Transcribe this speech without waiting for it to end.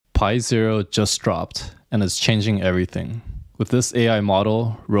Pi0 just dropped, and it's changing everything. With this AI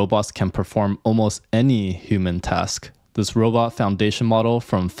model, robots can perform almost any human task. This robot foundation model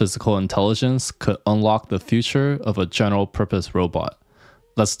from physical intelligence could unlock the future of a general-purpose robot.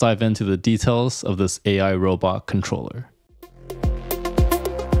 Let's dive into the details of this AI robot controller.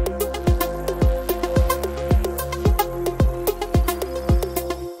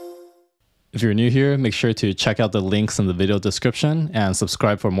 If you're new here, make sure to check out the links in the video description and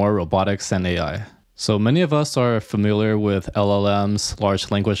subscribe for more robotics and AI. So many of us are familiar with LLMs,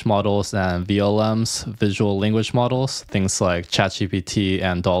 large language models, and VLMs, visual language models, things like ChatGPT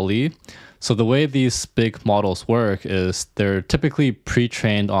and DALL-E. So the way these big models work is they're typically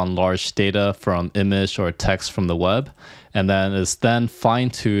pre-trained on large data from image or text from the web, and then it's then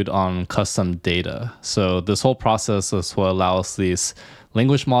fine-tuned on custom data. So this whole process is what allows these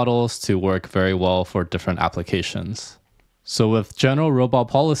language models to work very well for different applications. So with general robot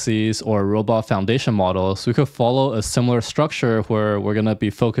policies or robot foundation models, we could follow a similar structure where we're going to be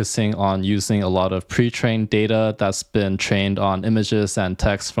focusing on using a lot of pre-trained data that's been trained on images and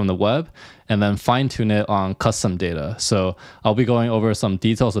text from the web, and then fine-tune it on custom data. So I'll be going over some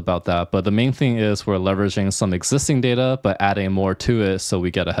details about that, but the main thing is we're leveraging some existing data, but adding more to it so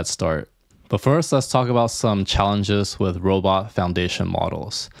we get a head start. But first, let's talk about some challenges with robot foundation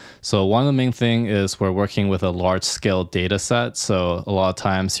models. So one of the main things is we're working with a large-scale data set. So a lot of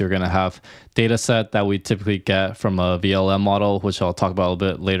times you're going to have data set that we typically get from a VLM model, which I'll talk about a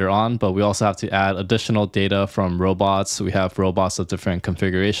little bit later on. But we also have to add additional data from robots. We have robots of different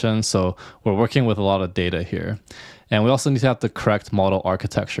configurations. So we're working with a lot of data here. And we also need to have the correct model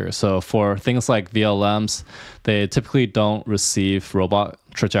architecture. So for things like VLMs, they typically don't receive robot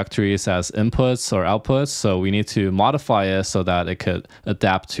trajectories as inputs or outputs. So we need to modify it so that it could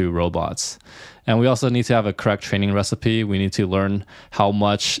adapt to robots. And we also need to have a correct training recipe. We need to learn how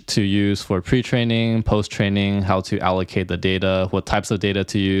much to use for pre-training, post-training, how to allocate the data, what types of data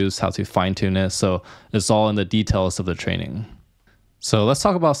to use, how to fine-tune it. So it's all in the details of the training. So let's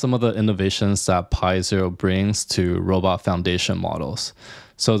talk about some of the innovations that Pi0 brings to robot foundation models.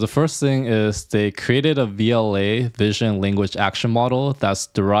 So the first thing is they created a VLA, Vision Language Action model, that's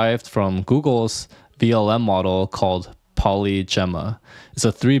derived from Google's VLM model called PolyGemma. It's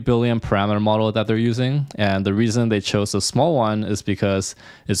a 3 billion parameter model that they're using. And the reason they chose a small one is because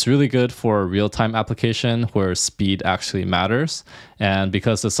it's really good for a real-time application where speed actually matters. And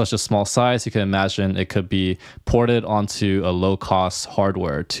because it's such a small size, you can imagine it could be ported onto a low-cost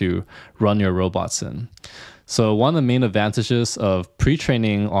hardware to run your robots in. So one of the main advantages of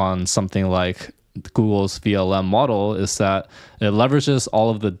pre-training on something like Google's VLM model is that it leverages all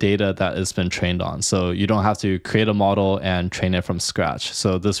of the data that it's been trained on. So you don't have to create a model and train it from scratch.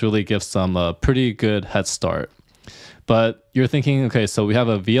 So this really gives them a pretty good head start. But you're thinking, okay, so we have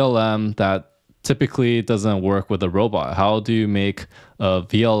a VLM that typically doesn't work with a robot. How do you make a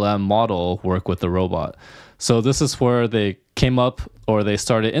VLM model work with the robot? So this is where they came up, or they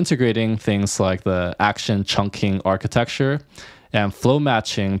started integrating things like the action chunking architecture and flow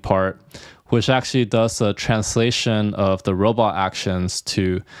matching part, which actually does a translation of the robot actions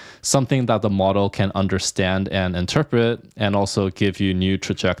to something that the model can understand and interpret, and also give you new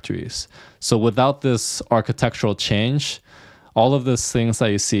trajectories. So without this architectural change, all of these things that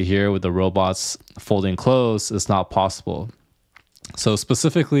you see here with the robots folding clothes is not possible. So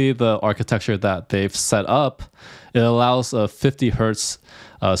specifically, the architecture that they've set up, it allows a 50 hertz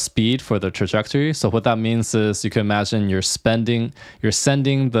speed for the trajectory. So what that means is you can imagine you're sending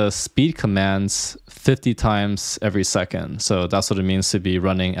the speed commands 50 times every second. So that's what it means to be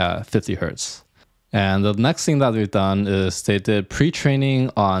running at 50 hertz. And the next thing that they've done is they did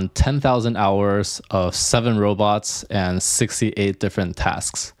pre-training on 10,000 hours of 7 robots and 68 different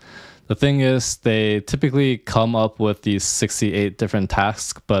tasks. The thing is, they typically come up with these 68 different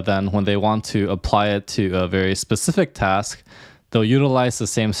tasks, but then when they want to apply it to a very specific task, they'll utilize the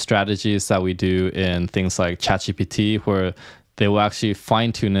same strategies that we do in things like ChatGPT, where they will actually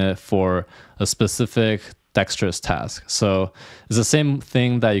fine-tune it for a specific dexterous task. So it's the same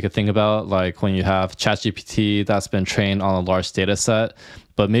thing that you could think about, like when you have ChatGPT that's been trained on a large data set,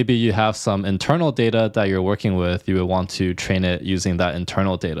 but maybe you have some internal data that you're working with, you would want to train it using that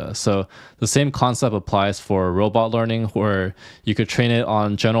internal data. So the same concept applies for robot learning, where you could train it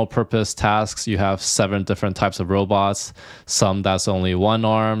on general purpose tasks. You have 7 different types of robots, some that's only 1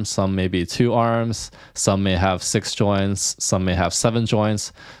 arm, some maybe 2 arms, some may have 6 joints, some may have 7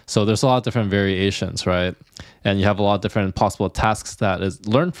 joints. So there's a lot of different variations, right? And you have a lot of different possible tasks that is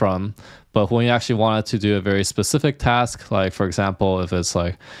learned from. But when you actually wanted to do a very specific task, like for example, if it's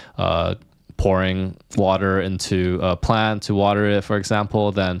like pouring water into a plant to water it, for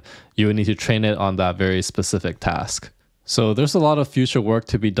example, then you would need to train it on that very specific task. So there's a lot of future work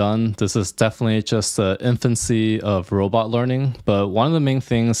to be done. This is definitely just the infancy of robot learning. But one of the main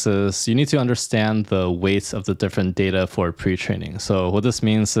things is you need to understand the weights of the different data for pre-training. So what this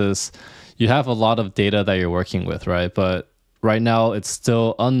means is you have a lot of data that you're working with, right? But right now, it's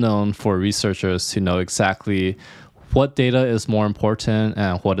still unknown for researchers to know exactly what data is more important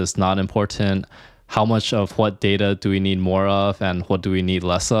and what is not important. How much of what data do we need more of and what do we need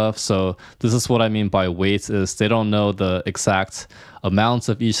less of? So this is what I mean by weights, is they don't know the exact amounts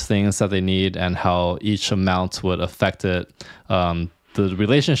of each things that they need and how each amount would affect it. The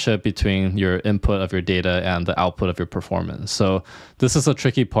relationship between your input of your data and the output of your performance. So this is a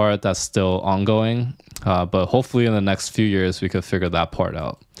tricky part that's still ongoing, but hopefully in the next few years, we could figure that part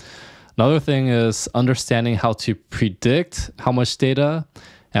out. Another thing is understanding how to predict how much data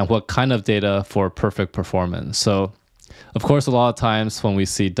and what kind of data for perfect performance. So of course, a lot of times when we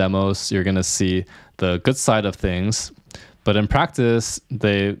see demos, you're going to see the good side of things. But in practice,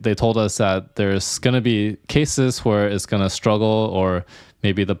 they told us that there's going to be cases where it's going to struggle or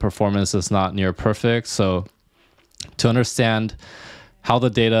maybe the performance is not near perfect. So to understand how the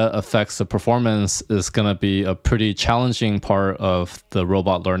data affects the performance is going to be a pretty challenging part of the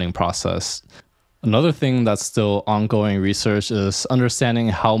robot learning process. Another thing that's still ongoing research is understanding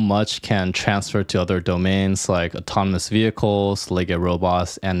how much can transfer to other domains like autonomous vehicles, legged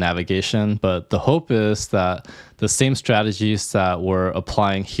robots, and navigation. But the hope is that the same strategies that we're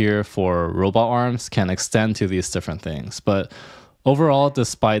applying here for robot arms can extend to these different things. But overall,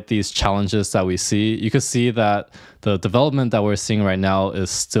 despite these challenges that we see, you could see that the development that we're seeing right now is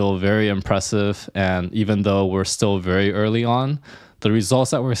still very impressive. And even though we're still very early on, the results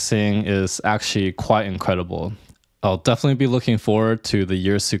that we're seeing is actually quite incredible. I'll definitely be looking forward to the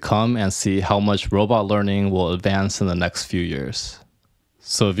years to come and see how much robot learning will advance in the next few years.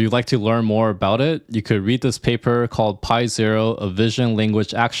 So if you'd like to learn more about it, you could read this paper called Pi0, a Vision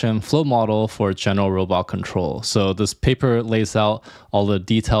Language Action Flow Model for General Robot Control. So this paper lays out all the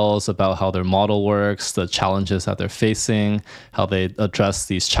details about how their model works, the challenges that they're facing, how they address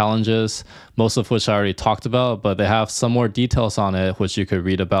these challenges, most of which I already talked about, but they have some more details on it, which you could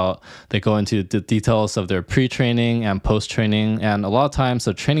read about. They go into the details of their pre-training and post-training, and a lot of times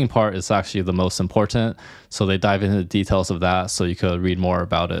the training part is actually the most important, so they dive into the details of that, so you could read more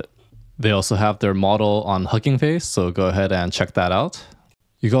about it. They also have their model on Hugging Face, so go ahead and check that out.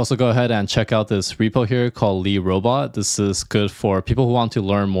 You can also go ahead and check out this repo here called Lee Robot. This is good for people who want to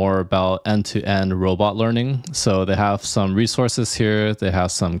learn more about end-to-end robot learning. So they have some resources here. They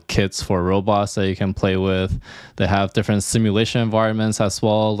have some kits for robots that you can play with. They have different simulation environments as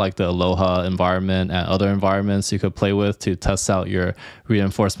well, like the Aloha environment and other environments you could play with to test out your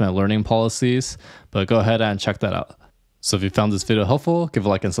reinforcement learning policies. But go ahead and check that out. So if you found this video helpful, give a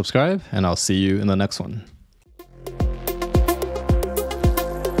like and subscribe, and I'll see you in the next one.